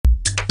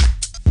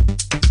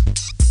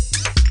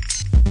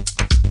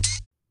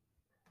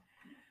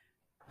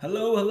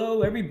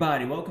Hello,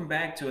 everybody. Welcome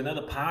back to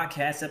another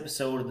podcast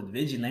episode of the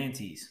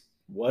Vigilantes.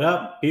 What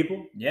up,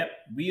 people? Yep,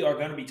 we are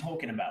going to be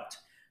talking about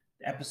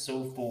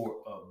episode 4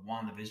 of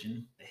Wanda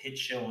Vision, the hit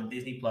show on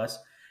Disney Plus.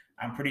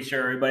 I'm pretty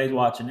sure everybody's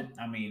watching it.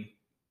 I mean,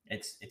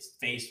 it's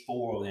phase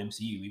 4 of the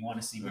MCU. We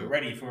want to see. We're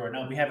ready for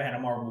no. We haven't had a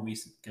Marvel movie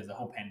because of the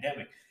whole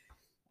pandemic.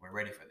 We're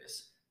ready for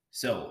this.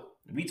 So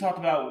we talked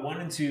about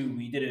 1 and 2.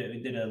 We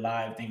did a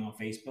live thing on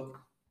Facebook,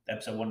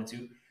 episode 1 and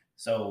 2.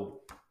 So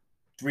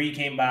 3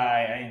 came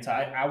by.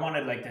 I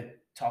wanted to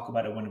talk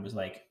about it when it was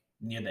like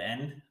near the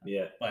end.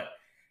 Yeah. But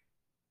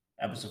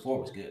episode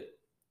 4 was good.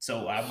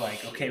 So I'm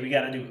like, okay, we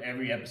got to do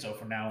every episode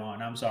from now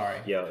on. I'm sorry.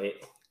 Yo,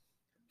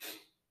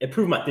 it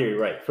proved my theory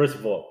right. First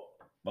of all,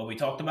 what we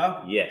talked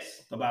about?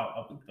 Yes.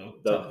 About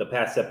the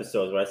past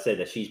episodes where I said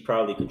that she's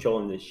probably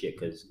controlling this shit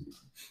because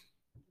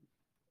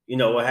you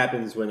know what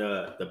happens when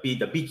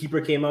the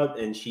beekeeper came out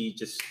and she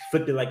just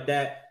flipped it like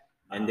that.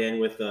 And then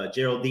with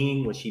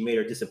Geraldine, when she made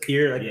her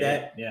disappear like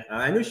that,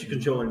 I knew she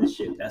controlling this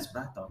shit. That's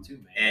what I thought too,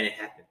 man. And it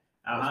happened.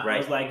 I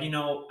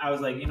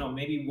was like,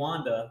 maybe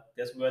Wanda.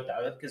 That's what I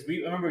thought, because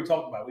we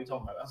talked about.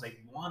 I was like,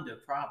 Wanda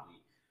probably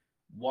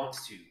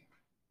wants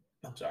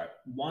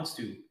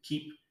to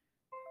keep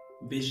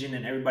Vision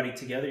and everybody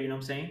together. You know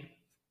what I'm saying?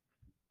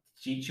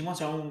 She wants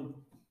her own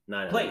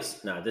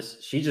place.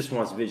 She just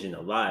wants Vision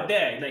alive.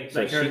 Yeah,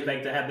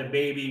 to have the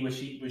baby when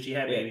she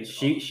had babies.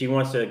 She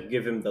wants to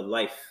give him the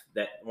life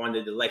that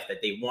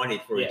they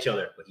wanted for each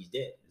other, but he's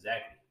dead.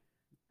 Exactly.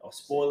 Oh,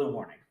 spoiler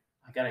warning.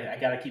 I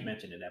gotta keep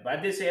mentioning that. But I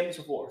did say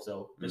episode 4,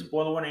 so the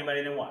spoiler warning,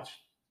 anybody didn't watch.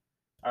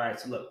 All right,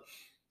 so look.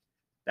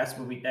 That's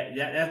what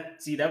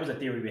that was a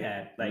theory we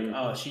had.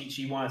 Like,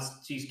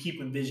 she's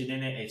keeping Vision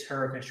in it. It's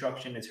her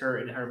construction, it's her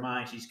in her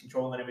mind, she's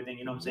controlling everything,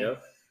 you know what I'm saying?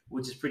 Yep.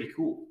 Which is pretty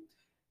cool.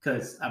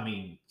 Because I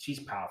mean, she's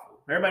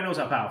powerful. Everybody knows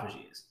how powerful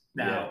she is.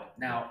 Now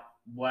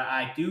what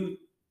I do.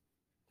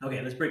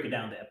 Okay, let's break it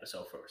down to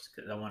episode first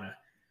because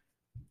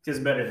it's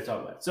better to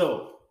talk about it.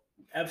 So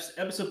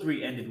episode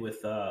 3 ended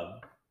with I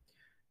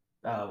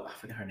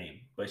forgot her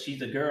name, but she's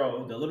the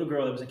little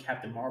girl that was in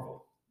Captain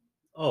Marvel.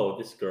 Oh,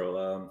 this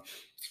girl,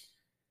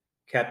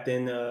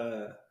 Captain,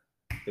 the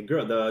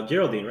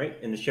Geraldine, right,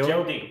 in the show.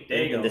 Geraldine,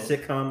 there you go. In the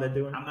sitcom they're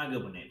doing. I'm not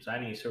good with names, so I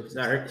need to search.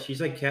 No,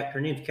 she's like her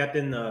name's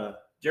Captain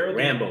Geraldine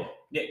Rambo.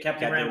 Yeah,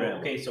 Captain Rambo.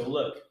 Okay, so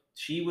look,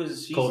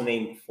 she's code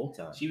name full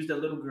time. She was the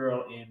little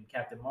girl in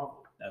Captain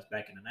Marvel. That was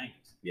back in the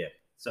 90s. Yeah.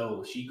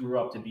 So she grew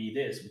up to be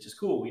this, which is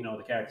cool. You know,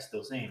 the character's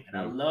still the same, and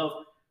I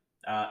love,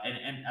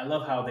 and I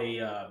love how they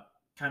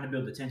kind of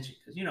build the tension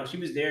because she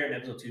was there in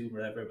episode 2,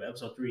 whatever, but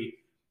episode 3,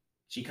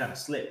 she kind of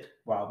slipped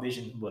while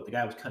Vision, the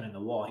guy was cutting the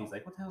wall. He's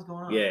like, "What the hell's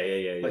going on?"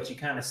 Yeah. But she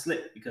kind of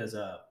slipped because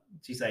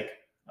she's like,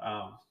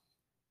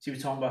 she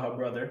was talking about her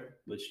brother,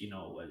 which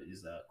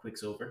is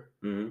Quicksilver,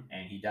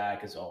 and he died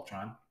because of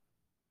Ultron.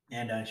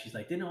 And she's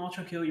like, "Didn't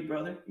Ultron kill your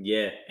brother?"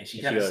 Yeah. And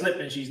she kind of slipped,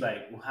 and she's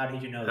like, "Well, how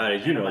did you know that?" How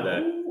did you know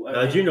that?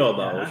 How did you know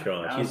about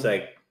Ultron? She's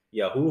like,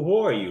 "Yeah, who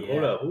are you?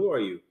 Hold up, who are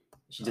you?"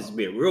 She just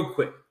be real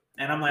quick.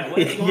 And I'm like,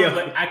 "What's going on?"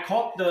 But I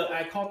caught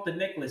the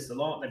necklace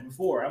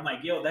before. I'm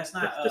like, "Yo, that's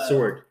not the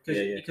sword."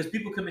 Because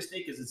people could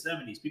mistake it as the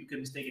 70s. People could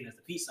mistake it as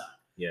the peace sign.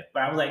 Yeah.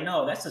 But I was like,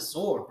 "No, that's a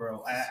sword,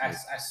 bro." I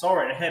saw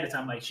it ahead of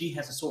time. Like, she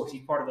has a sword.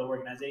 She's part of the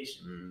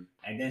organization. Mm-hmm.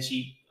 And then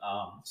she's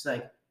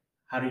like,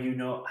 "How do you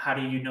know? How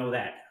do you know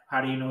that? How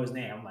do you know his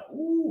name?" I'm like,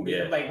 "Ooh."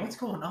 Yeah. Like, what's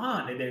going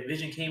on? And then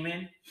Vision came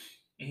in,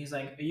 and he's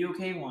like, "Are you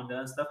okay, Wanda?"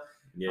 and stuff.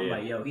 Yeah, I'm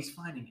like, "Yo, he's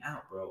finding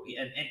out, bro."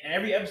 And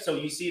every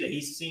episode, you see that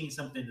he's seeing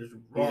something that's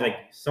wrong. He's like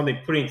something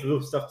putting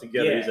little stuff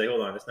together. Yeah. He's like,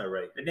 "Hold on, that's not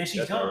right." And then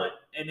she's gone, right.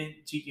 And then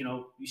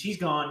she's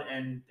gone,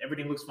 and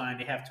everything looks fine.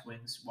 They have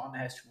twins. Wanda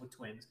has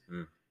twins,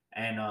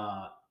 and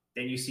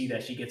then you see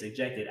that she gets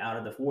ejected out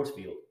of the force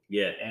field.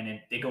 Yeah, and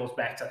it goes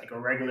back to like a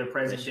regular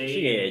present day.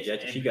 She got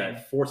ejected. She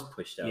got force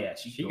pushed out. Yeah,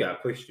 she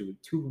got pushed through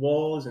 2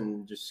 walls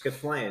and just kept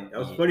flying. That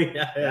was funny.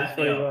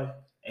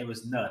 It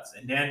was nuts.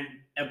 And then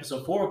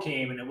episode 4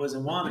 came, and it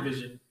wasn't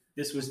WandaVision.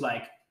 This was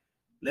like,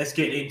 let's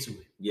get into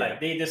it. Yeah.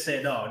 Like, they just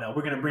said, "Oh no,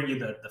 we're gonna bring you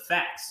the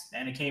facts."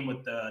 And it came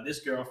with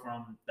this girl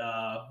from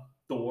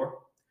Thor.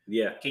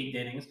 Yeah, Kate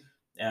Dennings.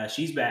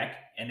 She's back,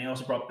 and they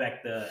also brought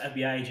back the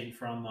FBI agent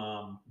from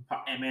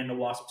Ant-Man and the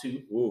Wasp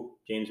 2. Ooh,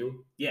 James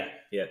Woo? Yeah.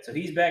 So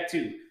he's back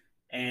too.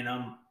 And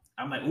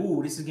I'm like,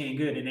 ooh, this is getting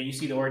good. And then you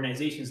see the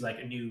organization's like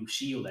a new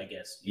shield, I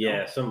guess. You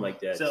know? Something like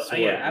that. So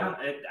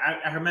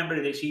I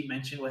remember that she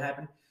mentioned what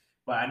happened,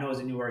 but I know it's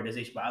a new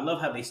organization. But I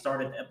love how they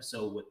started the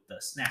episode with the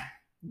snap,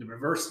 the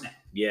reverse snap.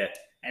 Yeah.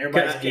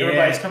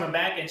 Everybody's coming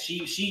back, and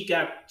she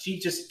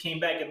just came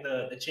back in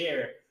the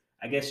chair.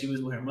 I guess she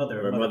was with her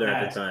mother. Her mother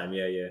at the time,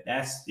 yeah.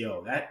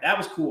 That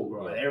was cool,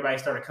 bro. Yeah. Everybody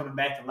started coming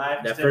back to life.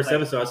 That first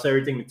episode, I saw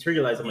everything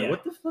materialize. I'm like,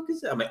 what the fuck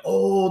is that? I'm like,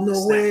 oh,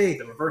 no way.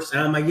 The reverse.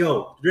 And I'm like,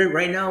 yo,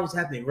 right now, what's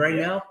happening? Right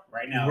now,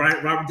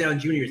 Robert Downey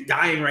Jr. is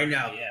dying right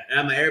now. Yeah. And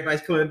I'm like,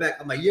 everybody's coming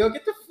back. I'm like, yo,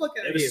 get the fuck out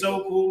of here. It was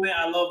so cool, man.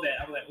 I love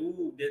that. I'm like,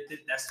 ooh,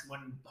 that's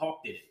when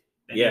Hulk did it.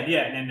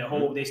 And then the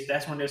whole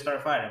that's when they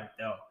started fighting.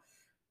 Oh,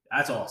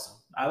 that's awesome.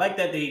 I like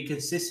that they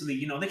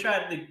consistently, they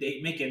try to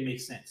they make it make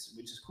sense,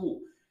 which is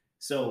cool.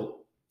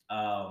 So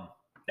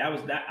that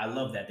was that. I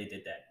love that they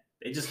did that.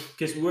 It just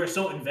because we're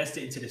so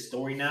invested into the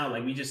story now,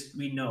 like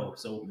we know.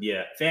 So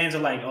Yeah, fans are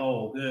like,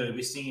 oh, good.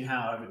 We're seeing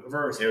how it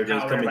reversed,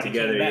 everything's how coming everybody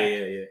together. came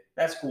back. Yeah.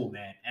 That's cool,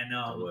 man. And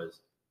It was.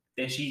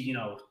 then she,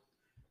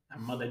 her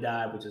mother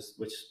died, which is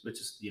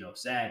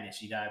sad, and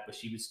she died, but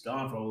she was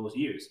gone for all those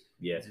years.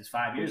 Yeah, it's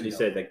 5 years he ago.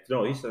 said like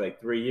no, he said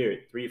like 3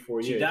 years,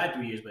 4 years. She died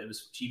 3 years, but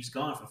she was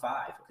gone for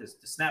 5 because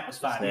the snap was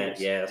 5 years.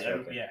 Yeah, that's right.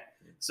 Okay. Yeah.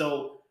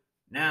 So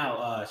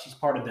now she's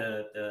part of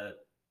the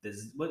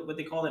what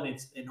they call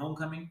it in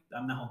Homecoming.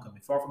 I'm not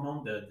Homecoming. Far From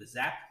Home. The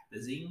Zap,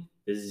 the Zing.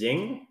 The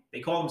Zing. They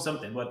call them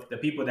something, but the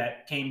people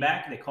that came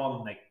back, they call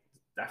them like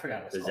I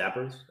forgot what the called.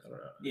 Zappers. I don't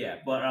know. Yeah,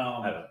 but I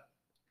don't know.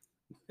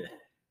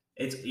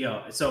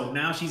 it's so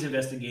now she's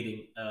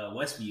investigating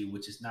Westview,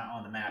 which is not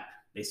on the map.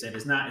 They said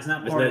it's not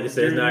part of it's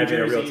not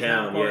even a real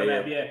town.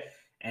 Yeah.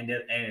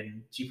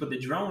 And she put the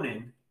drone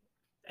in,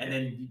 and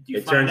then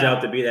it turns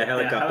out to be that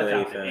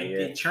helicopter.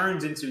 It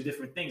turns into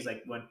different things,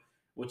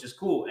 which is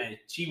cool. And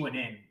she went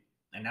in,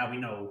 and now we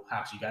know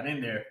how she got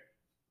in there.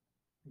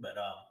 But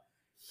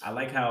I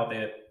like how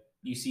that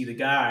you see the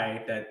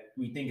guy that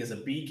we think is a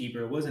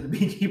beekeeper wasn't a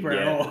beekeeper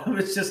at all.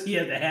 It's just he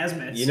had the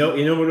hazmat. You know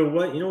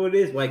what it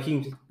is? Why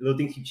little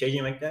things keep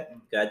changing like that?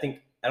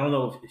 I don't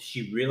know if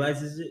she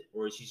realizes it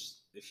or if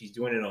she's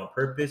doing it on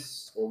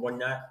purpose or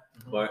whatnot.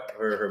 Mm-hmm. But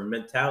her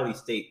mentality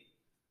state,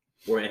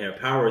 and her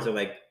powers are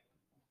like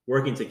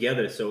working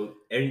together. So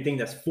everything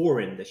that's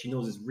foreign that she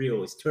knows is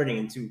real is turning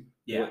into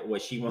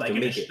what she wants to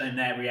make it. In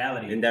that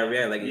reality.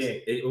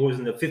 It was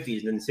in the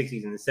 50s and the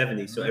 60s and the 70s.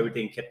 Mm-hmm. So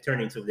everything kept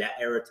turning to that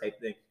era type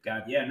thing.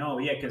 God,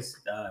 because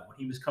when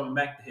he was coming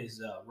back,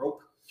 his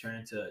rope turned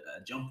into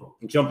a jump rope.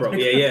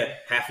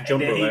 Half a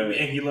jump rope.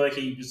 And he looked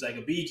like he was like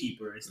a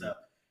beekeeper and stuff.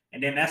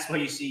 And then that's why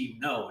you see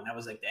and that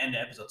was like the end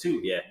of episode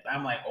 2. Yeah.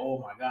 I'm like, oh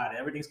my God,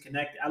 everything's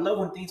connected. I love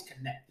when things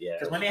connect. Yeah.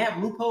 Because when they have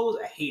loopholes,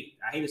 I hate it.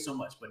 I hate it so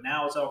much. But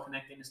now it's all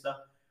connecting and stuff.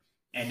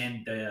 And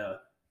then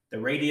the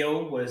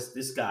radio was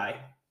this guy.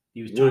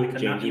 He was trying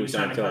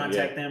to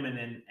contact them,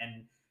 and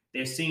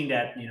they're seeing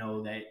that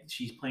that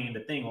she's playing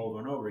the thing over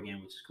and over again,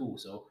 which is cool.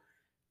 So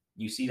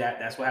you see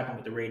that's what happened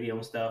with the radio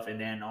and stuff,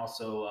 and then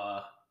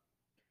also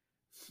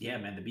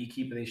the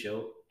beekeeper they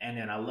showed, and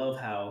then I love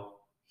how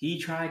he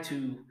tried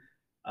to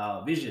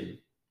Vision.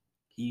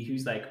 He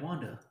was like,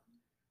 Wanda,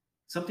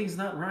 something's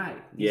not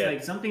right. He's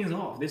like, something's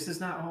off. This is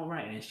not all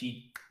right, and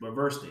she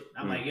reversed it.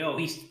 I'm like, yo,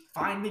 he's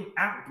finding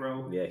out,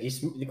 bro. Yeah, he's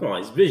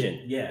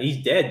Vision. Yeah,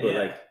 he's dead, but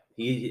like.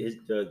 He is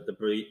the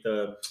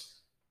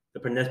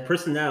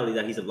personality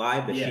that he's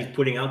alive that she's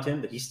putting out to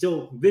him, that he's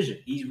still Vision.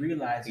 He's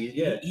realizing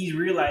he's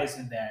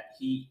realizing that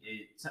he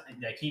is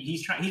like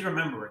he's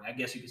remembering, I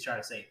guess you could try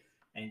to say.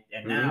 And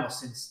now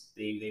since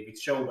they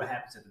showed what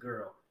happened to the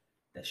girl,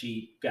 that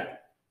she got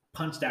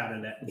punched out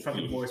of that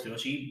fucking force field.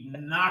 She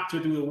knocked her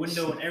through the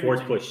window and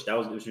everything. Force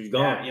push. She was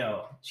gone.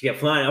 Yeah, she kept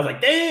flying. I was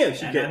like, damn.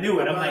 I knew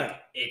it. I'm like,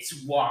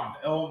 it's Wanda.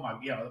 Oh my,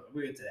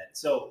 we'll get to that.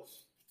 So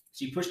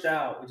she pushed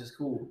out, which is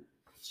cool.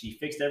 She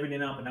fixed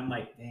everything up, and I'm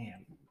like,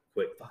 damn,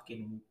 quit.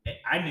 Fucking,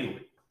 I knew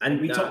it.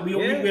 And we talked.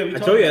 I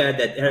told you I had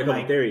a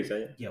couple theories.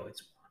 It's Wanda.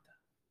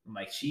 I'm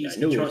like, she's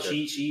control.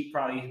 She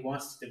probably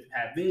wants to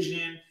have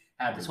Vision,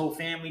 have this whole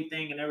family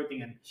thing and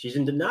everything, and she's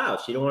in denial.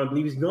 She don't want to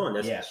believe he's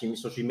gone.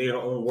 So she made her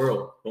own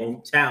world, her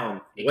own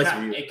town.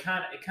 It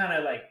kind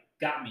of like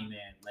got me,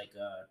 man. Like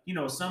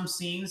some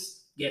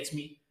scenes gets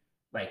me.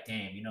 Like,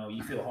 damn,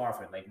 you feel hard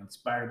for it. Like when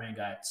Spider-Man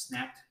got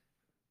snapped.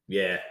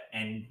 Yeah,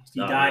 and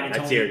he died.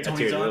 And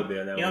Tony's a little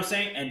bit on that. You know what I'm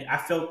saying? And I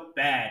felt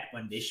bad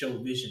when they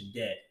showed Vision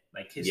dead.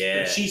 Like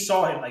she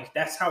saw him. Like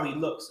that's how he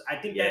looks. I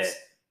think that's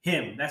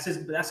him.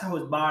 That's how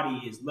his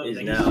body is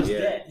looking. Like, he's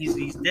dead.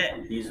 He's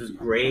dead. He's just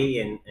gray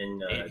and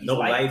no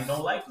life.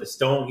 The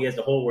stone. He has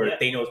the hole where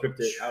Thanos ripped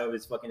it out of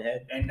his fucking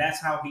head. And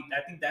that's how he.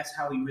 I think that's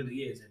how he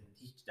really is. And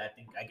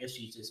I guess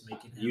she's just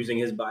making him using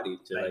his body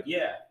to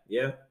mega.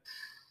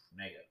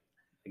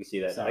 I can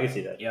see that. I can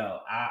see that. Yo,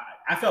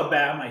 I felt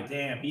bad. I'm like,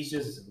 damn, he's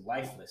just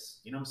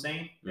lifeless. You know what I'm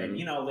saying? Mm-hmm.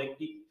 And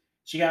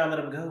she gotta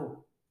let him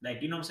go.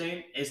 Like, you know what I'm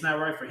saying? It's not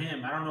right for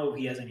him. I don't know if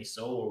he has any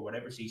soul or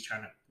whatever. She's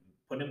trying to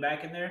put him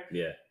back in there.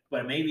 Yeah.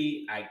 But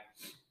maybe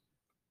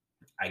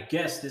I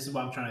guess this is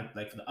what I'm trying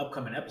to for the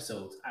upcoming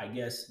episodes. I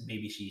guess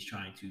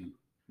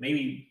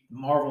maybe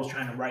Marvel's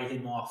trying to write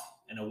him off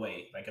in a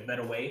way, like a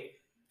better way,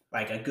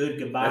 like a good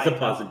goodbye. That's a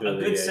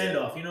possibility. A good send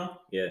off.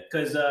 Yeah.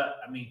 Because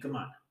come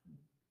on.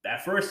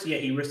 At first,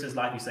 he risked his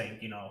life. He's saying,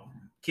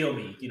 kill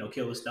me,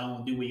 kill the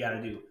stone, do what you got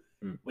to do,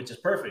 which is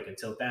perfect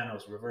until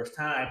Thanos reversed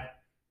time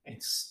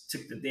and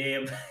took the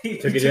damn,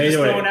 took his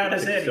stone out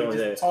his head. He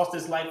just tossed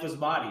his lifeless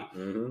body.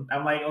 Mm-hmm.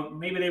 I'm like,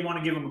 maybe they want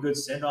to give him a good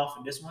send off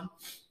in this one,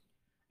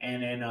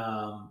 and then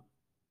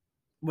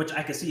which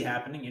I could see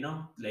happening.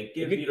 Like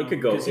it could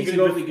go. He's a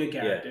really good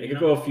character. Yeah, it could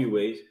go a few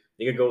ways.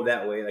 It could go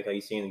that way, like how you're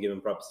saying, to give him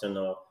proper send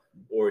off,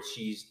 or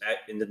she's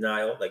in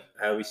denial, like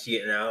how we see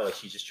it now, like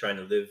she's just trying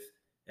to live.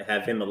 And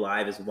have him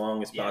alive as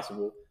long as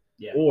possible,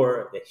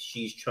 or that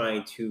she's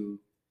trying to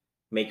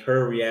make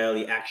her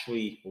reality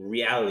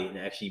and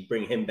actually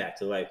bring him back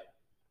to life.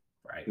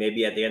 Right.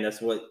 Maybe at the end,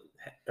 that's what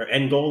her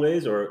end goal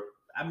is, or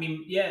I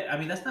mean, yeah, I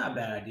mean that's not a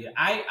bad idea.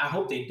 I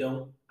hope they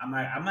don't. I'm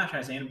not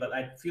trying to say it, but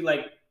I feel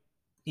like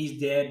he's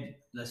dead.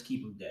 Let's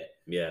keep him dead.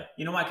 Yeah.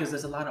 You know why? Because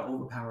there's a lot of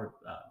overpowered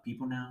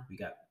people now. We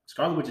got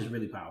Scarlet Witch is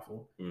really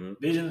powerful. Mm-hmm.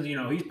 Vision's,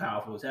 he's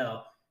powerful as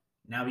hell.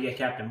 Now we got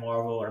Captain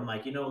Marvel. I'm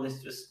like, let's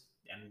just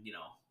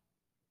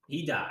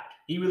he died.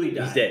 He really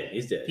died. He's dead.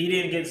 He's dead. He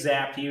didn't get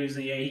zapped.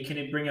 He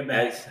couldn't bring him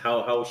back. As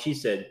how she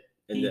said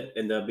in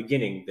the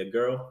beginning, the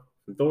girl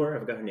from Thor, I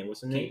forgot her name.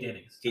 What's her name? Kate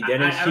Dennings. Kate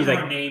Dennings. I don't know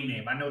her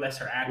name. I know that's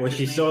her actress. When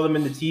she saw them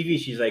in the TV,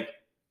 she's like,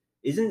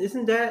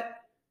 "Isn't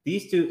that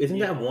these two? Isn't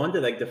that Wanda?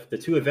 Like the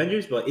two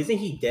Avengers? But isn't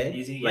he dead?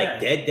 Is he, like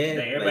dead?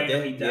 Like, everybody like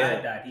know he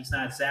died. He's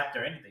not zapped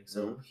or anything.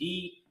 So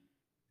he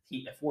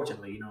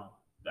fortunately,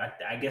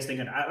 I guess they're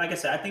gonna. Like I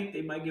said, I think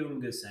they might give him a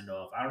good send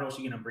off. I don't know if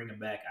she's gonna bring him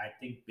back. I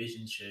think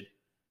Vision should.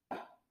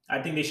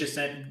 I think they should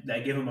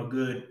give him a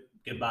good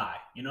goodbye.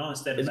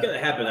 Instead of it's gonna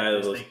happen like either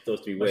of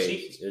those three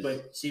ways.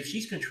 But see, if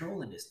she's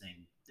controlling this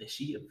thing, is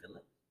she a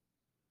villain?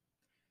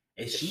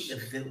 Is she a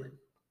villain?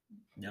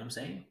 You know what I'm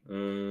saying?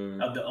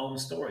 Of the own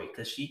story,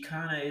 because she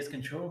kind of is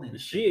controlling.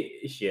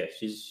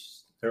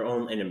 She's her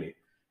own enemy.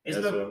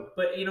 But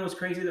what's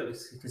crazy though,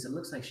 because it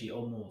looks like she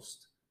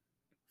almost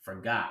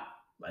forgot.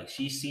 Like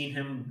she's seen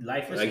him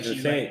lifeless. Like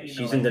she's saying,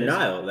 she's in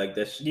denial. Like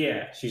that's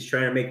she's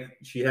trying to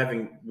she's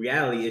having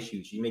reality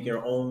issues. She's making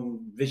her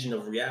own vision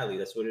of reality.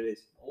 That's what it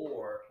is.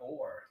 Or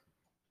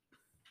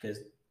because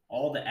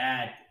all the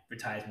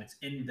advertisements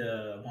in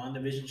the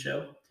Wanda Vision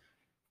show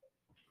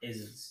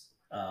is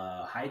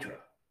Hydra.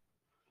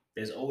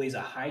 There's always a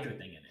Hydra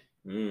thing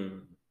in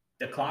it.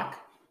 The clock.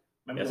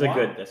 That's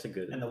a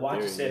good. And the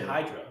watch said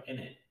Hydra in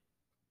it.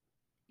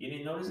 You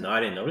didn't notice that? No,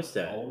 I didn't notice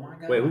that. Oh my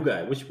god! Wait, who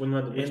got it? Which one?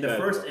 In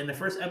the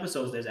first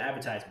episodes, there's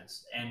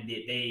advertisements, and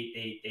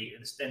they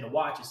extend the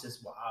watch. It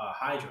says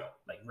Hydra,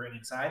 like written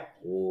inside.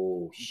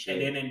 Oh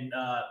shit! And then in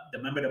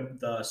remember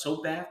the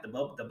soap bath, the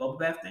bubble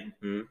bath thing.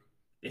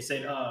 They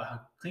said,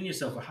 "Clean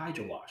yourself with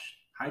Hydra wash."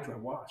 Hydra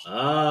wash.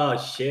 Oh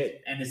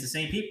shit! And it's the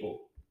same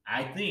people.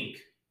 I think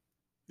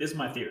this is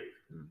my theory.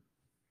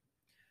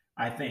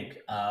 I think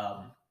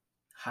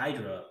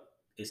Hydra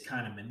is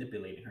kind of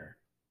manipulating her.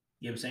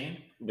 You know what I'm saying?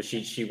 But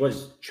she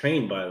was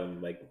trained by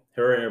them. Like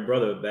her and her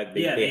brother back.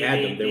 They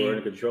had them. They were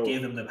in control.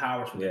 Gave them the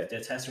powers from the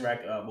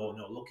Tesseract.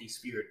 Loki's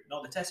spirit.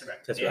 No, the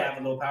Tesseract. They have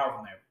a little power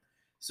from there.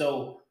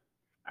 So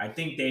I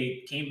think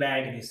they came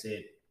back and they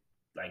said,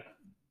 like,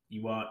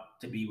 you want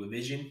to be with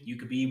Vision, you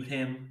could be with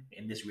him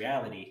in this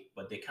reality.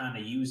 But they're kind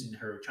of using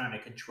her, trying to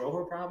control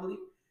her, probably.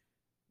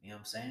 You know what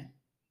I'm saying?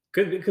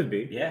 Could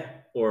be. Yeah.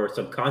 Or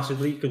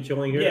subconsciously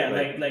controlling her. Yeah,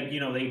 like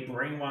they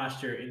brainwashed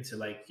her into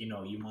like, you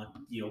want,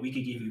 we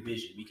could give you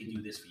Vision, we could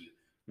do this for you.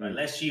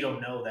 Unless she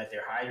don't know that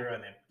they're Hydra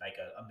and they're like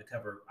an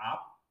undercover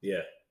op.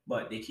 Yeah.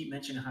 But they keep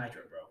mentioning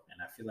Hydra, bro.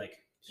 And I feel like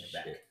they're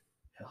back.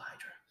 Hell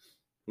Hydra.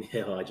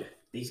 Hell Hydra.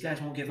 These guys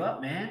won't give up,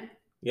 man.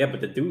 Yeah,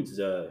 but the dudes,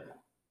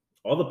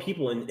 all the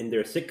people in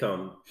their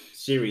sitcom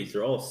series,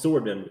 they're all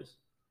Sword members.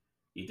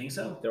 You think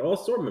so? They're all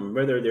Sword members.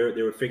 Whether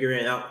they were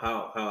figuring out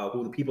how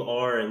who the people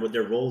are and what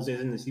their roles is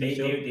in the TV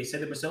show. They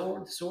said they were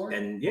Sword,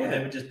 and they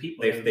were just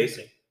people. They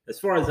as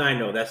far as I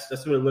know, that's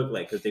what it looked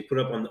like, because they put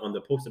up on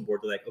the poster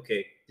board. They're like,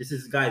 okay, this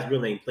is this guy's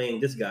real name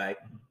playing this guy,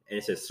 and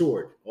it says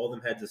Sword. All of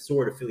them had the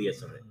Sword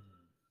affiliates on it.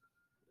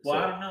 Well,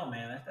 I don't know,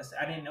 man.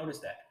 I didn't notice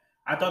that.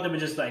 I thought they were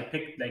just like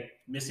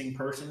missing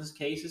persons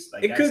cases.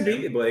 Like it could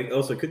be, but it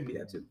also could be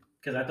that too.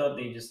 Because I thought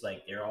they just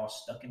they're all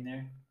stuck in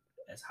there.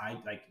 As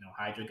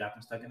Hydra got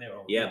them stuck in there.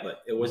 Or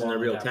but it wasn't a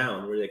real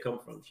town where they come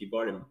from. She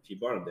brought him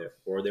there,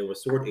 or there were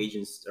Sword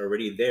agents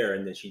already there,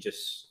 and then she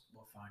just.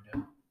 We'll find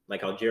out.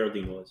 Like how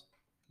Geraldine was.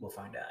 We'll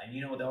find out.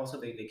 And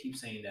also they keep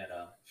saying that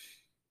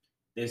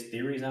there's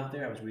theories out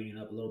there. I was reading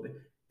up a little bit.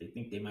 They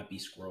think they might be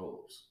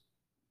Skrulls.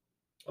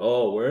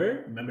 Oh,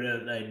 where? Remember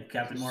the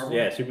Captain Marvel?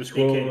 Yeah, Super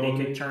Skrull.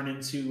 They could turn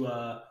into.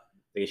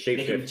 They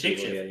can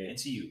shapeshift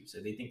into you.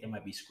 So they think they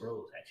might be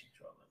Skrulls actually.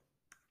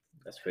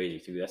 That's crazy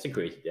too. That's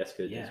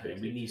good. Yeah,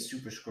 we need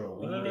Super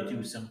Skrull. We need to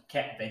do some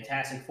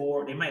Fantastic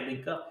Four. They might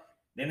link up.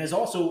 Then there's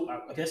also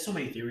there's so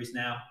many theories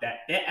now that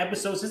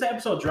episode, since that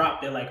episode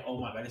dropped, they're like, oh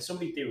my god, there's so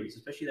many theories,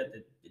 especially that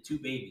the two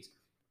babies.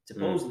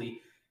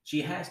 Supposedly she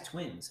has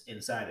twins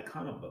inside the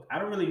comic book. I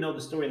don't really know the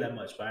story that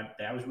much, but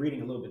I was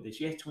reading a little bit that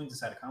she has twins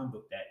inside the comic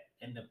book that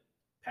end up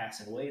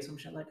passing away or some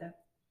shit like that.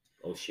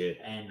 Oh shit.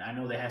 And I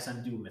know they have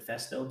something to do with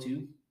Mephisto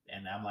too.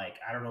 And I'm like,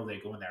 I don't know if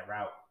they're going that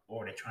route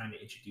or they're trying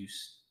to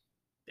introduce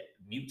the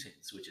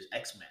mutants, which is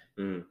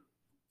X-Men.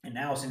 And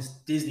now since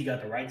Disney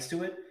got the rights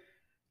to it,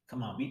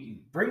 come on, we can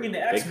bring in the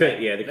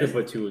X-Men. They could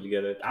put two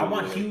together. I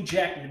want Hugh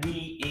Jackman to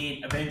be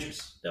in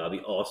Avengers. That'll be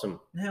awesome.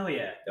 Hell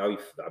yeah. That'll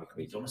be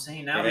crazy. You know what I'm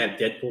saying? Now and have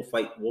Deadpool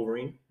fight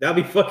Wolverine.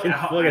 That'll be fucking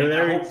hilarious.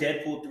 I hope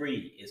Deadpool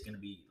 3 is gonna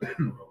be like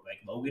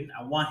Logan.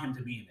 I want him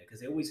to be in there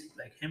because they always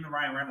him and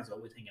Ryan Reynolds are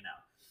always hanging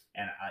out,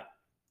 and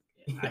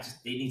I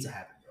just they need to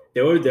happen,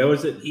 bro. There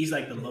was he's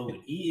like the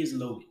Logan. He is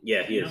Logan.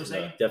 Yeah, he is.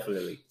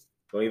 Definitely.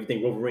 Don't even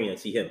think Wolverine and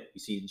see him. You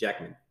see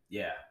Jackman.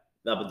 Yeah.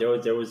 No, but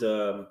there was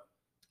a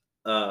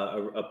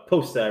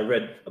post that I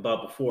read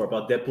about before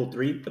about Deadpool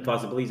 3, the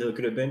possibilities that it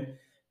could have been,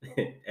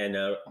 And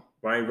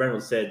Ryan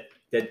Reynolds said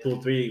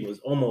Deadpool 3 was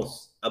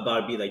almost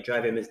about to be like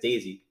Driving Miss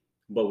Daisy,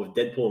 but with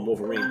Deadpool and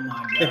Wolverine. Oh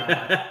my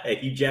god, And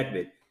Hugh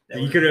Jackman. That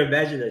You would've could have been-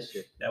 imagined that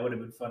shit. that would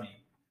have been funny.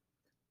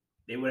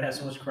 They would have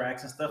had so much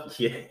cracks and stuff.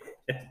 Yeah.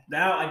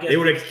 Now I guess They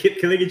would have kept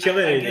killing each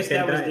other. I and guess they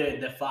that was died.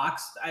 the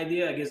Fox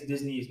idea. I guess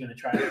Disney is gonna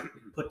try to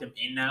put them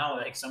in now,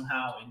 like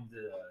somehow in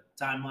the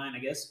timeline. I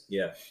guess.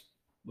 Yeah.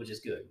 Which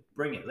is good.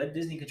 Bring it. Let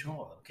Disney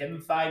control them.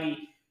 Kevin Feige,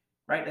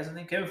 right? That's the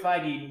thing. Kevin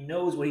Feige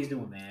knows what he's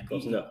doing, man.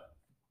 Close enough.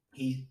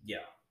 They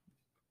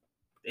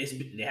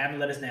haven't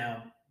let us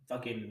down.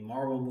 Fucking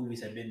Marvel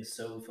movies have been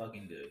so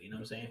fucking good. You know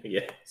what I'm saying?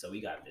 Yeah. So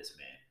we got this,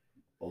 man.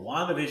 But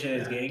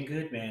WandaVision is getting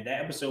good, man.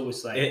 That episode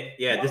was like,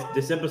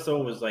 This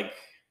episode was like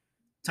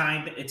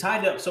it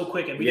tied up so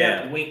quick, and we didn't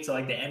have to wait till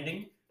like the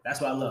ending.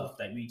 That's what I love.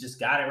 Like we just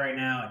got it right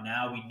now, and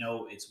now we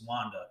know it's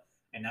Wanda,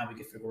 and now we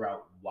can figure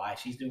out why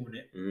she's doing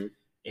it. Mm-hmm.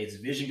 Is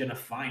Vision gonna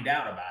find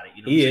out about it?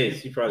 You know, he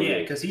is. He probably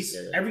is. because he's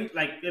every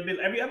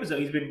episode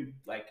he's been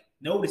like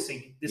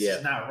noticing this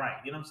is not right.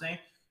 You know what I'm saying?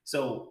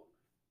 So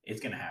it's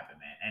gonna happen,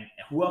 man. And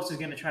who else is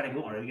gonna try to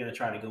go? Are they gonna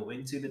try to go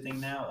into the thing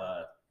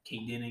now?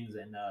 Kate Dennings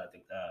and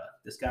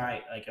this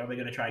guy, like, are they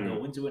gonna try to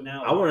go into it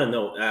now? I want to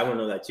know. I want to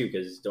know that too,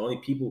 because the only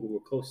people who were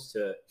close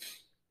to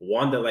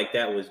Wanda like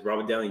that was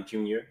Robert Downey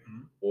Jr.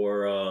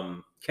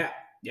 Or Cap.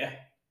 Yeah,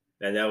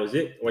 and that was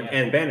it.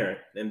 And Banner,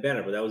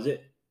 but that was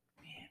it.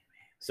 Man.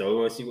 So we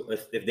want to see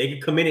if they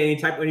could come in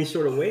any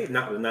sort of way.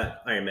 Not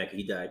Iron Man, because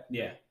he died.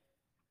 Yeah.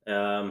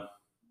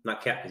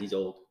 Not Cap, because he's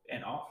old.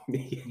 And all,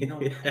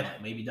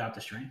 maybe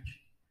Doctor Strange.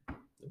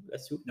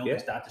 That's who. No,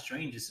 because Doctor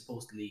Strange is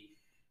supposedly.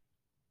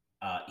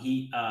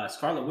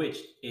 Scarlet Witch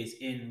is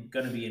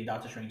gonna be in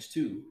Doctor Strange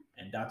 2,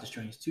 and Doctor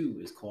Strange 2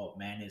 is called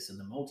Madness in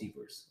the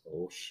Multiverse.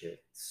 Oh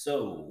shit!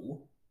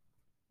 So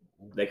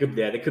they could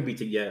be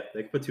together.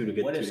 They could put two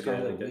together. What if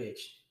Scarlet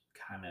Witch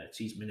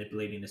she's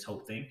manipulating this whole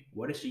thing?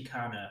 What if she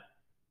kind of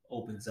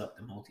opens up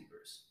the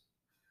multiverse?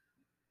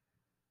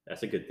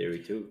 That's a good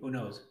theory too. Who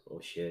knows? Oh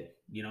shit!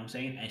 You know what I'm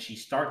saying? And she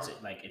starts it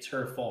like it's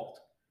her fault,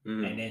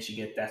 and then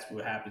that's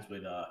what happens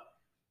with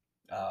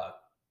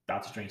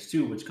Doctor Strange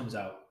 2, which comes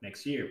out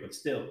next year, but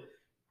still,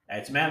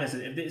 it's Madness.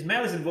 It's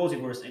Madness in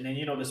Multiverse, and then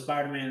the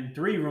Spider-Man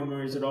 3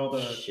 rumors and all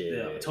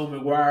the Tobey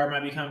Maguire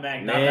might be coming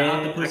back. Man,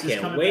 Dr. Octopus is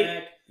coming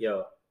back.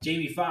 Yo,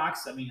 Jamie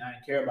Foxx. I mean, I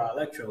don't care about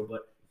Electro,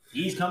 but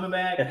he's coming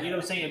back. You know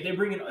what I'm saying? If they're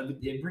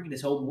bringing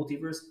this whole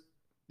multiverse,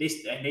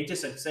 they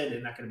just said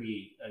they're not going to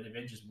be an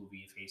Avengers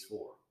movie in Phase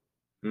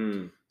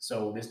 4.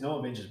 So there's no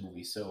Avengers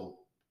movie. So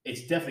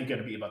it's definitely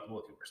going to be about the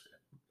multiverse.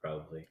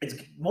 Probably.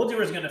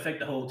 Multiverse is going to affect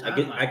the whole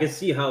timeline. I can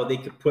see how they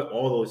could put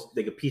all those.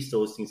 They could piece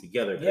those things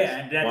together.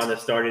 Yeah, and Wanda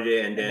started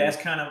it, and then that's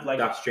kind of like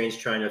Doctor Strange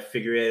trying to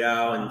figure it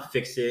out and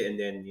fix it, and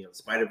then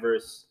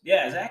Spider-Verse.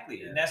 Yeah, exactly.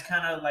 Yeah. And that's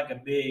kind of like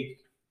a big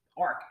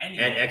arc.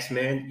 Anyway. And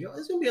X-Men. Yo,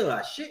 there's gonna be a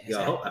lot of shit.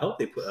 Exactly. Yo, I hope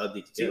they put all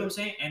these together. See what I'm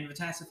saying? And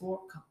Fantastic Four,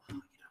 come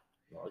on,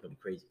 Oh, it's gonna be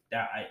crazy.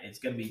 It's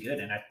gonna be good,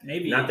 and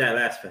maybe not that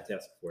last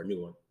Fantastic Four, new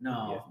one.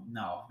 No,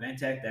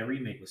 Fantastic. That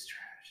remake was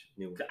trash.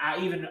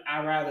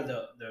 I rather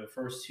the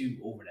first two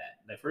over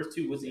that. The first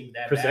two wasn't even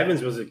that. Chris bad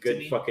Evans was a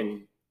good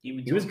fucking.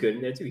 He was good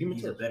in there too.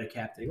 He's a better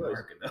Captain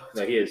America though.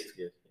 No, he is.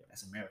 Yeah.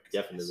 That's America.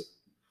 Definitely.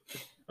 I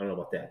don't know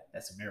about that.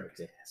 That's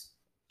America's ass.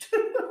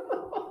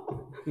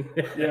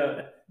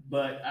 Yeah,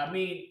 but I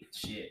mean,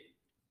 shit.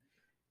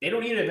 They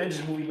don't need an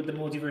Avengers movie with the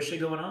multiverse shit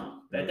going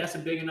on. That's a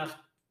big enough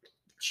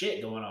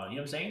shit going on. You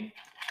know what I'm saying?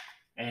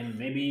 And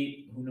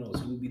maybe who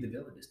knows who will be the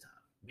villain this time?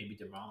 Maybe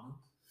Dormammu.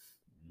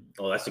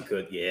 Oh, that's a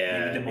good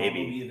maybe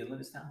will be the villain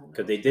this time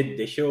because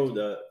they showed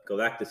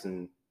Galactus,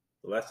 and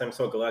the last time I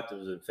saw Galactus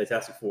was in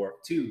Fantastic Four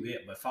 2. Yeah,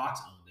 but Fox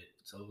owned it,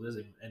 so it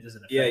doesn't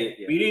affect. Yeah.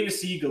 We didn't even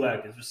see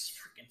Galactus. It was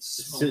freaking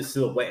smoke.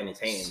 Silhouette in his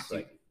hands,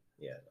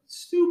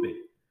 stupid.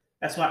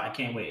 That's why I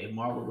can't wait. If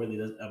Marvel really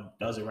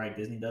does it right,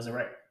 Disney does it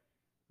right,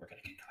 we're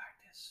gonna get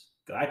Galactus.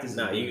 Galactus.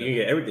 Nah, you can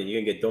get everything.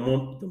 You're gonna get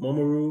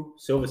Dormammu,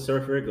 Silver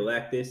Surfer,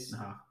 Galactus.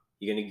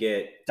 You're gonna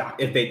get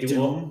Doctor if they do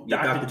Doom.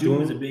 Doctor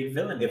Doom is a big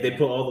villain. If they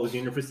put all those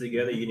universes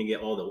together, you're gonna get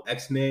all the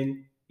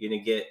X-Men. You're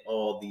gonna get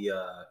all the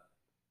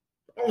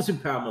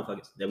superpower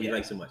motherfuckers that we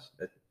like so much.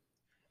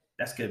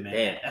 That's good, man.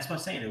 Damn. That's what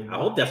I'm saying. I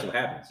hope that's what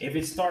happens. If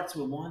it starts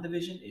with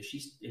WandaVision,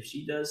 if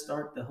she does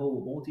start the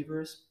whole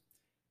multiverse,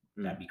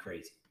 that'd be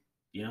crazy.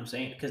 You know what I'm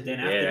saying? Because then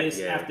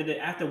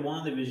after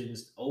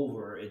WandaVision's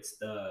over, it's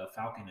the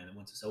Falcon and the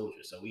Winter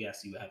Soldier. So we gotta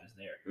see what happens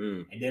there.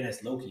 And then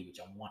it's Loki,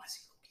 which I want to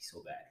see Loki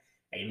so bad.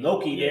 And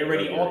Loki, they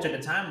already altered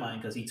the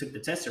timeline because he took the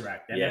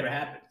Tesseract. That never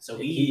happened. So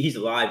he's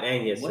alive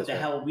and yes. What the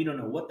hell? We don't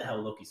know what the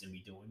hell Loki's gonna be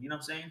doing. You know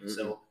what I'm saying?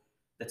 So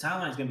the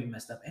timeline's gonna be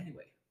messed up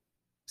anyway.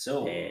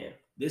 So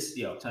this,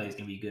 I'll tell you, it's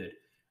gonna be good.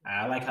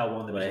 I like how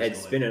WandaVision. My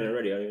head's spinning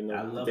already. I don't even know.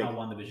 I love how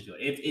WandaVision's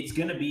going. If it's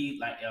gonna be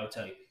like, I'll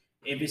tell you,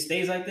 if it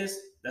stays like this,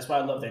 that's why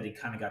I love that they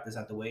kind of got this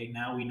out the way.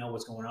 Now we know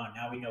what's going on.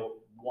 Now we know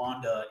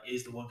Wanda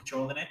is the one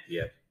controlling it.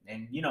 Yeah.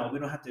 And we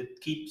don't have to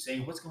keep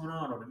saying what's going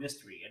on or the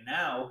mystery. And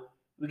now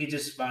we can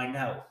just find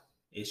out.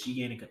 Is she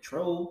gaining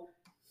control?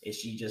 Is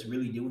she just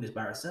really doing this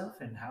by herself?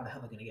 And how the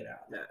hell are they gonna get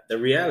out? Nah, the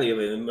reality of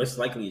it, most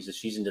likely, is that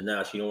she's in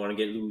denial. She don't want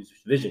to lose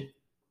Vision.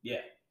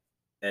 Yeah.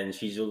 And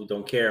she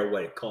don't care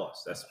what it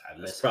costs. That's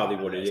probably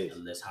what it is.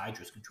 Unless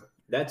Hydra's control.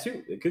 That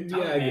too. It could be.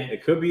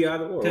 It could be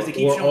either or.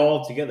 Or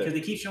all together. Because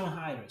they keep showing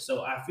Hydra.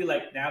 So I feel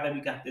like now that we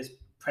got this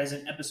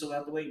present episode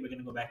out the way, we're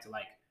gonna go back to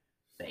like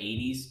the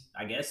 80s,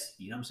 I guess.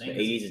 You know what I'm saying?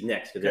 The 80s is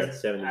next because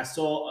that's the 70s. I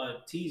saw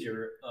a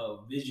teaser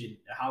of Vision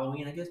at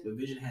Halloween, I guess, but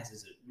Vision has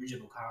his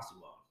original costume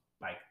on,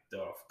 like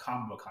the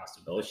comic book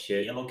costume. Oh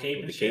shit! Yellow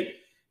cape and shit.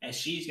 And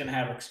she's gonna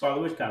have a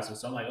Scarlet Witch costume.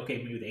 So I'm like, okay,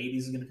 maybe the 80s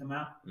is gonna come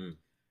out.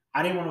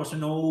 I didn't want to watch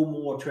no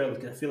more trailers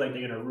because I feel like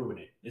they're gonna ruin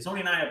it. It's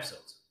only 9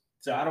 episodes,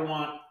 so I don't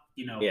want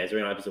Yeah, it's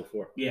only on episode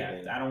 4.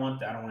 Yeah, I don't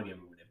want to get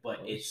ruined. But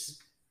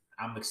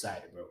I'm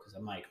excited, bro, because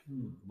I'm like,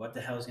 what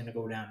the hell is gonna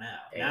go down now?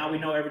 Now we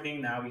know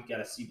everything. Now we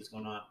gotta see what's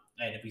going on.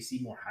 And if we see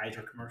more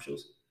Hydra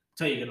commercials, I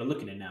tell you, you're gonna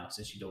look at it now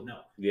since you don't know.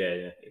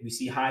 Yeah. If we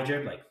see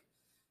Hydra, like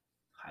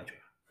Hydra,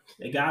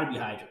 they gotta be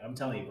Hydra. I'm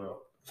telling you,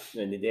 bro.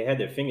 And they had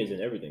their fingers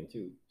in everything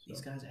too. So.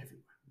 These guys are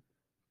everywhere.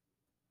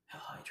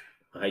 Hell,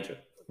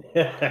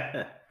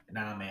 Hydra.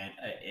 Nah, man,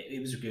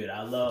 it was good.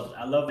 I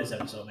love this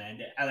episode,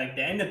 man. I like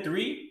the end of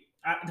 3.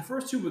 The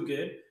first 2 were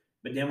good,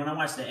 but then when I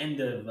watched the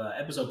end of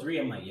episode 3,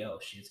 I'm like, yo,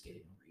 shit's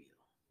getting real.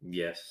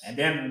 Yes. And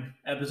then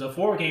episode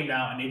 4 came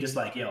out, and they just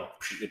like, yo,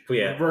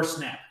 reverse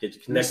snap.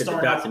 It connected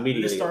the dots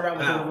immediately. Let's start out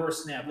with a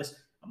reverse snap.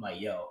 I'm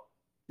like, yo,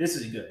 this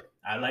is good.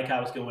 I like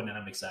how it's going, and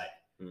I'm excited.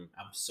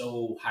 I'm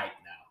so hyped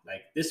now.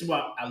 Like, this is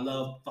why I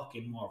love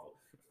fucking Marvel.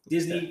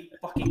 Disney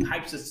fucking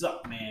hypes us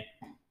up, man.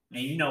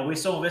 And, we're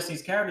so invested in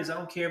these characters. I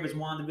don't care if it's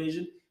Wanda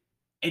Vision.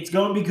 It's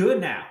going to be good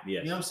now.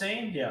 Yes. You know what I'm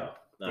saying? Yo,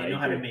 they know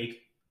how to make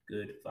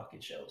good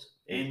fucking shows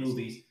and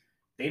movies.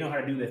 They know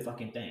how to do their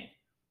fucking thing.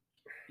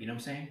 You know what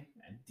I'm saying?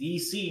 And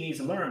DC needs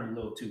to learn a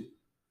little, too.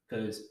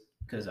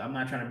 Because I'm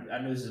not trying to...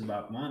 I know this is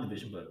about Wanda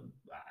Vision, but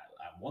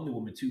Wonder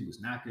Woman 2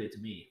 was not good to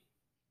me.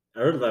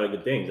 I heard a lot of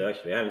good things,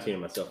 actually. I haven't seen it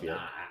myself yet.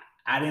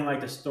 I didn't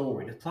like the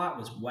story. The plot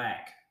was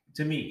whack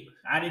to me.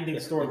 I didn't think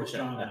the story was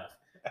strong enough.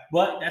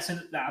 But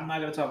I'm not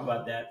going to talk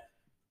about that.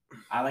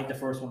 I like the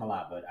first one a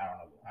lot, but I don't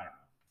know.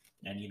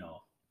 And,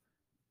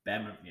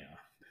 Batman,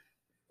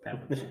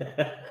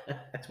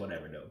 it's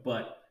whatever, though.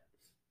 But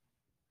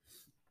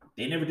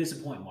they never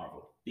disappoint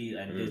Marvel.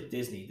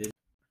 Disney.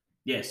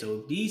 Yeah,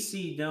 so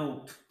DC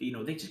don't,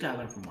 they just got to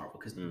learn from Marvel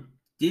because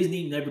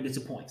Disney never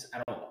disappoints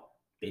at all.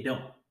 They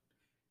don't.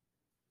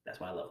 That's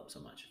why I love them so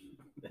much.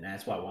 And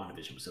that's why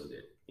WandaVision was so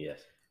good.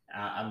 Yes.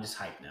 I'm just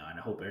hyped now, and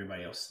I hope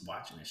everybody else is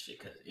watching this shit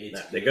because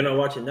they're gonna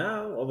watch it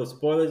now. All the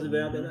spoilers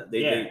are out there.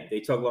 They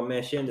talk about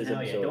Man Shin this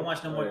episode. Yeah. Don't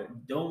watch no more.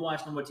 Don't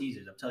watch no more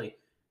teasers. I'm telling you,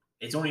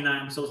 it's only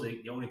 9 episodes.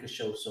 They only could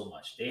show so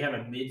much. They have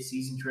a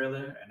mid-season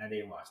trailer, and I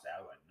didn't watch that.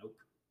 I was like,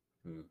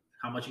 nope.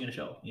 How much are you gonna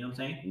show? You know what I'm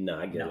saying? No,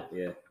 I get it.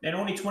 Yeah. And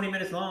only 20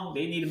 minutes long.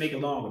 They need to make it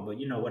longer, but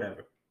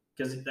whatever.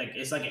 Because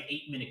it's like an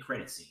 8-minute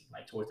credit scene,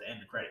 like towards the end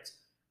of the credits.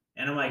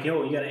 And I'm like,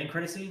 yo, you got an end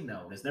credit scene?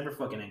 No, there's never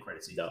fucking end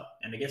credit scene. No.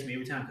 And it gets me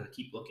every time because I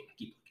keep looking.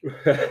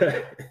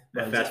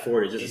 Fast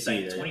forward just to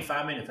see like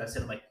 25 minutes. I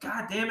said, I'm like,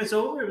 God damn, it's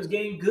over. It was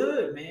getting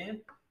good, man.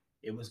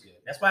 It was good.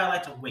 That's why I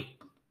like to wait.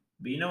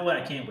 But you know what?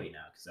 I can't wait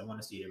now because I want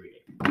to see it every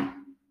day.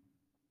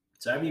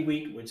 So every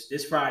week, which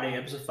this Friday,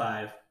 episode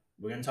 5,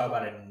 we're going to talk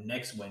about it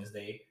next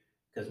Wednesday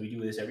because we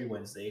do this every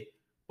Wednesday.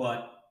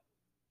 But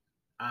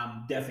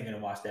I'm definitely going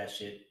to watch that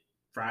shit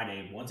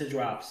Friday once it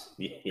drops.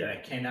 Yeah. I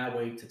cannot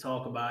wait to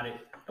talk about it.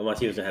 I want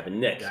to see what's gonna happen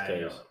next.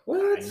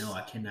 What? I know.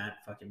 I cannot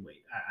fucking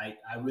wait.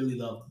 I really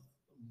love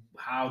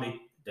how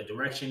the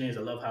direction is.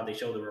 I love how they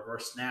show the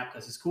reverse snap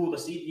because it's cool to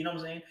see. You know what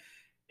I'm saying?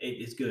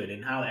 It's good,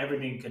 and how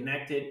everything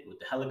connected with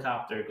the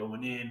helicopter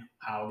going in,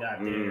 how it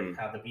got there,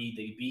 how the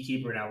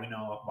beekeeper. Now we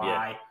know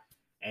why,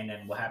 and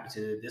then what happened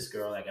to this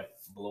girl that got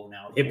blown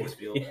out of the force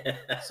field.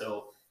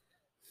 So,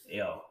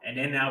 and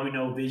then now we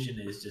know Vision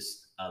is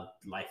just a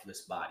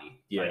lifeless body.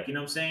 Yeah, like, you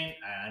know what I'm saying?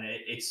 And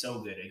it's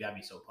so good. It got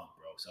me so pumped,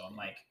 bro. So I'm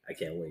like, I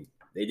can't wait.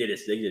 They did it.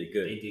 They did it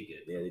good. They did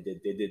good. Yeah,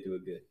 they did do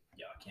it good.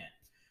 Yeah, I can't.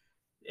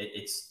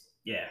 It's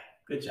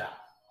good job.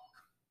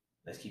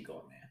 Let's keep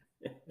going,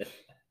 man.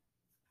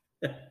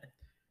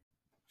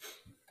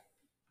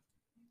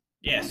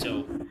 Yeah,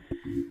 so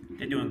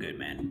they're doing good,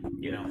 man.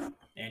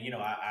 And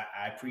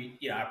I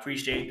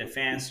appreciate the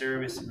fan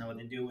service and what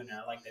they do, and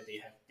I like that they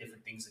have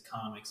different things, the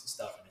comics and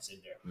stuff, and it's in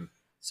there.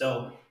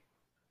 So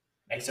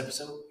next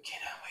episode,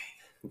 cannot wait.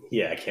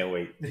 Yeah, I can't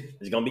wait.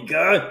 It's gonna be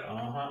good.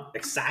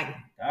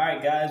 Exciting. All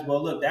right, guys.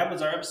 Well, look, that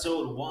was our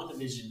episode of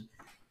WandaVision,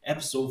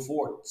 episode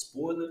 4,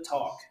 spoiler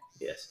talk.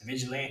 Yes. The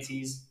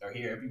Vigilantes are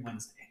here every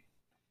Wednesday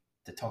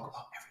to talk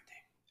about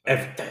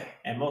everything.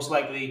 And most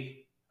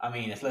likely,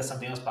 unless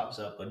something else pops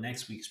up, but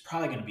next week's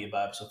probably going to be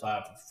about episode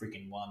 5 of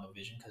freaking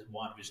WandaVision because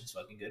WandaVision's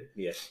fucking good.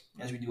 Yes.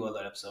 As we do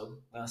other episode,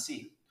 we'll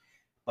see.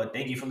 But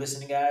thank you for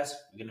listening, guys.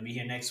 We're going to be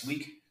here next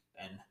week.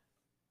 And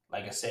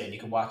like I said, you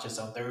can watch us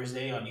on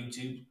Thursday on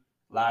YouTube,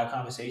 live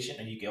conversation,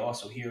 and you can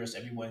also hear us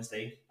every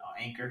Wednesday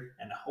on Anchor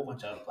and a whole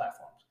bunch of other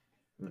platforms.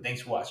 But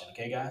thanks for watching,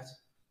 okay, guys?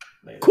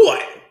 Later.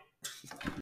 Quiet.